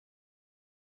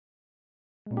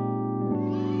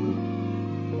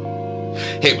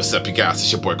Hey, what's up, you guys?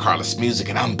 It's your boy KarlisMusik,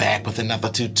 and I'm back with another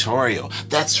tutorial.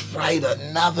 That's right,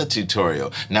 another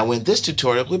tutorial. Now, in this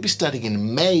tutorial, we'll be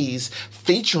studying Maze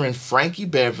featuring Frankie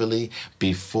Beverly,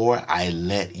 Before I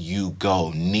Let You Go.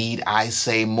 Need I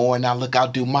say more? Now, look,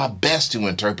 I'll do my best to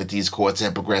interpret these chords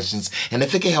and progressions, and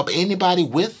if it can help anybody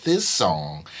with this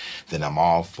song, then I'm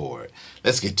all for it.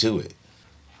 Let's get to it.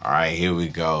 All right, here we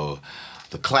go.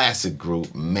 The classic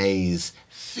group Maze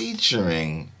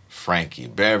featuring Frankie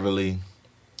Beverly,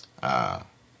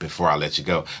 Before I Let You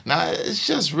Go. Now, it's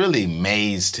just really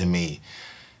Maze to me.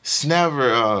 It's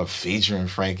never featuring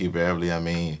Frankie Beverly. I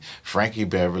mean, Frankie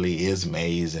Beverly is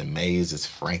Maze, and Maze is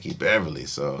Frankie Beverly.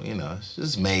 So, you know, it's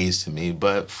just Maze to me.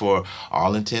 But for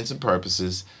all intents and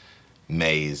purposes,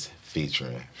 Maze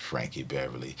featuring Frankie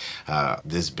Beverly.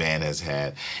 This band has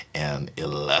had an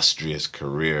illustrious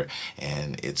career,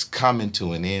 and it's coming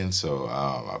to an end. So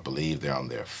I believe they're on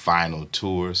their final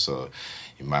tour. So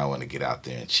you might want to get out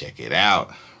there and check it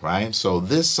out, right? So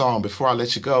this song, Before I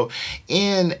Let You Go,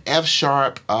 in F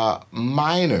sharp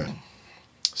minor.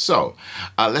 So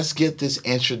let's get this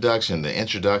introduction. The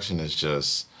introduction is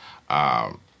just,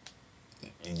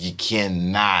 you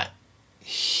cannot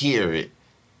hear it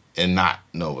and not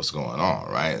know what's going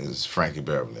on, right? It's Frankie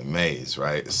Beverly Maze,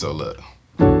 right? So look.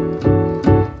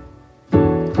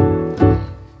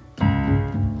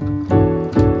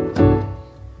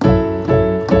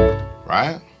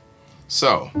 Right?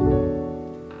 So,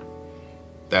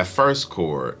 that first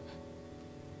chord,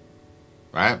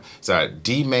 right? So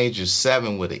D major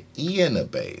 7 with an E in the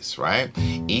bass, right?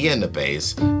 E in the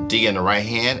bass, D in the right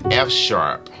hand, F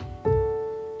sharp,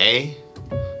 A,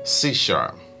 C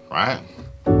sharp, right?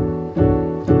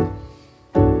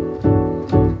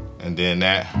 And then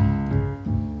that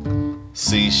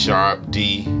C sharp,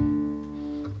 D,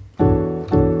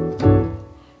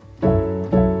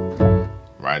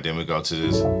 right? Then we go to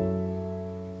this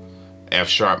F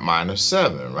sharp minor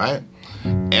 7, right?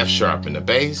 F sharp in the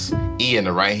bass, E in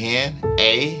the right hand,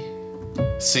 A,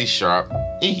 C sharp,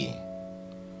 E,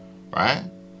 right?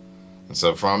 And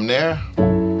so from there,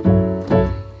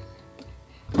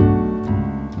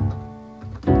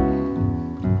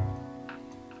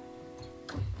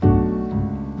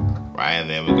 and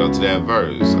then we go to that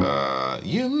verse.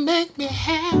 You make me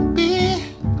happy,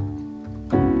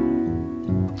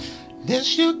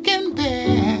 this you can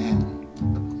bear.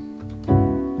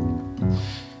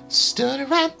 Stood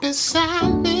right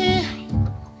beside me,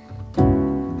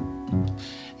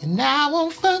 and I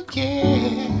won't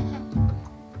forget.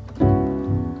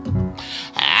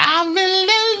 I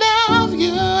really love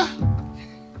you.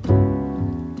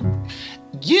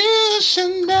 You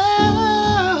should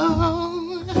know.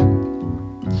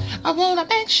 I wanna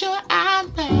make sure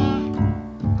I'm there,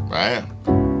 right?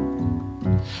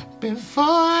 Before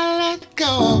I let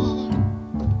go.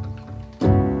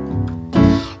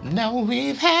 Now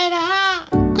we've had a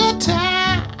good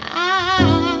time,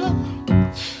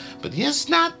 but it's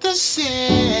not the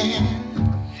same.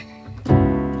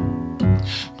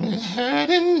 We're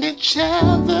hurting each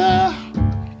other,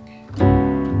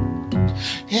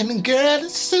 and girl,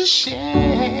 it's a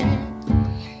shame.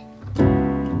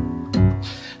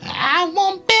 I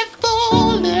won't be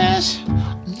foolish,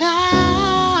 no,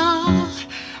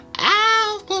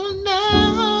 I will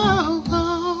know.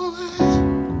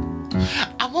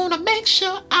 I wanna make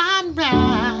sure I'm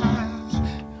right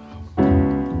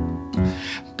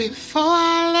before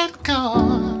I let go.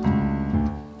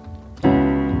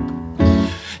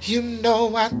 You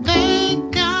know I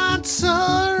thank God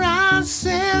sunrise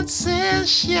senses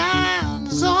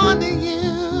shines on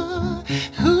you.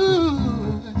 Ooh.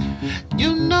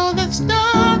 You know there's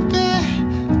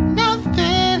nothing,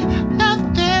 nothing,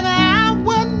 nothing I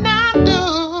would not do.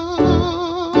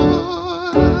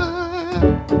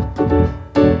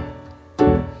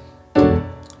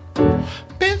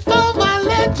 Before I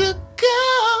let you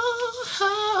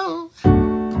go.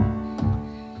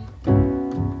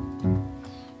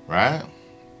 Right?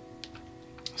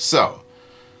 So,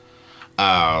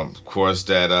 of course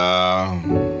that,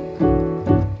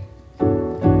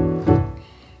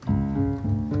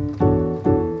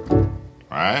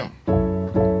 right?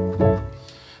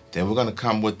 Then we're gonna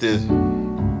come with this.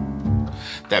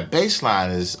 That bass line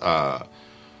is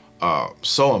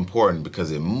so important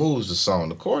because it moves the song.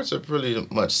 The chords are pretty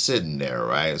much sitting there,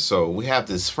 right? So we have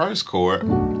this first chord,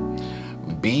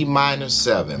 B minor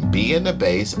 7, B in the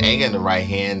bass, A in the right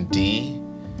hand, D,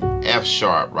 F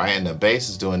sharp, right? And the bass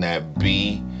is doing that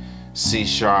B, C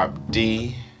sharp,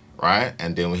 D, right?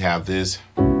 And then we have this,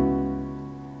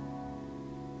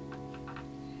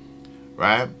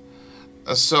 right?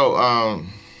 So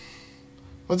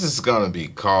what this is gonna be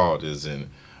called is in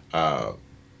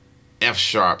F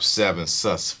sharp 7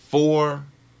 sus4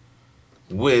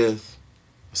 with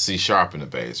C sharp in the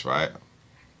bass, right?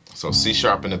 So C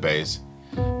sharp in the bass,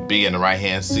 B in the right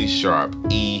hand, C sharp,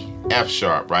 E, F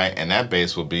sharp, right? And that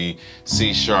bass will be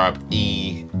C sharp,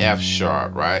 E, F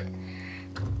sharp, right?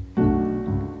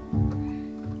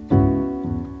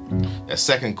 That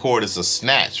second chord is a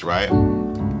snatch, right?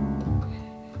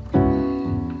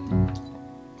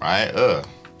 Right?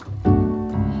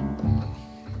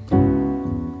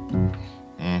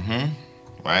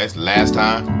 Right? It's the last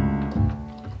time.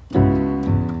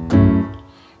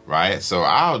 Right? So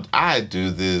I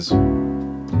do this,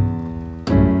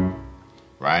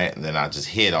 right? And then I just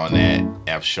hit on that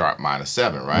F sharp minor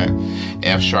 7, right?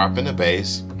 F sharp in the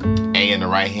bass, A in the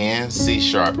right hand, C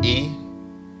sharp, E,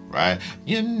 right?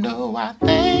 You know I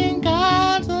thank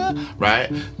God,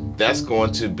 right? That's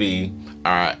going to be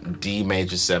our D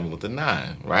major 7 with the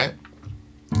 9, right?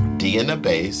 D in the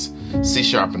bass, C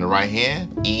sharp in the right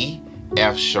hand, E,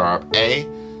 F sharp, A,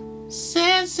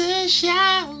 since it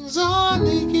shines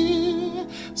on you.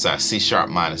 So C sharp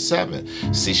minor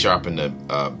 7, C sharp in the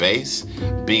bass,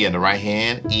 B in the right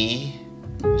hand, E,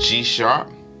 G sharp.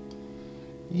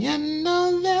 You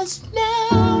know that's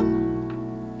now.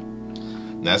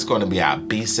 That's going to be our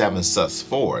B7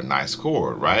 sus4, nice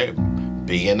chord, right?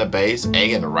 B in the bass,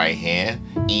 A in the right hand,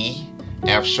 E,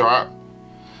 F sharp.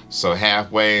 So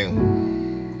halfway.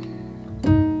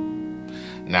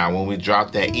 Now when we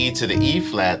drop that E to the E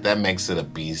flat, that makes it a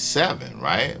B7,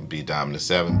 right? B dominant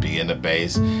 7, B in the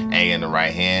bass, A in the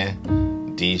right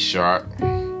hand, D sharp,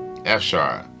 F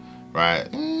sharp,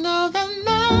 right? No, there's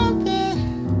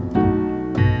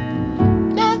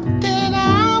nothing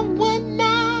I would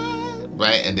not.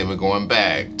 Right, and then we're going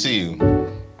back to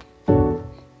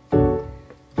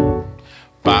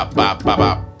bop, bop, bop,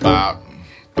 bop, bop,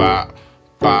 bop,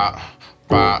 bop,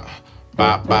 bop,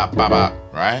 bop, bop, bop, bop.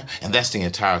 Right? And that's the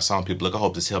entire song, people. Look, I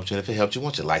hope this helped you. And if it helped you, I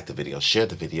want you to like the video, share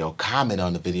the video, comment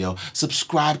on the video,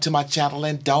 subscribe to my channel,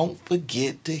 and don't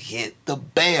forget to hit the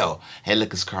bell. Hey,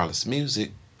 look, it's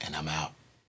KarlisMusik, and I'm out.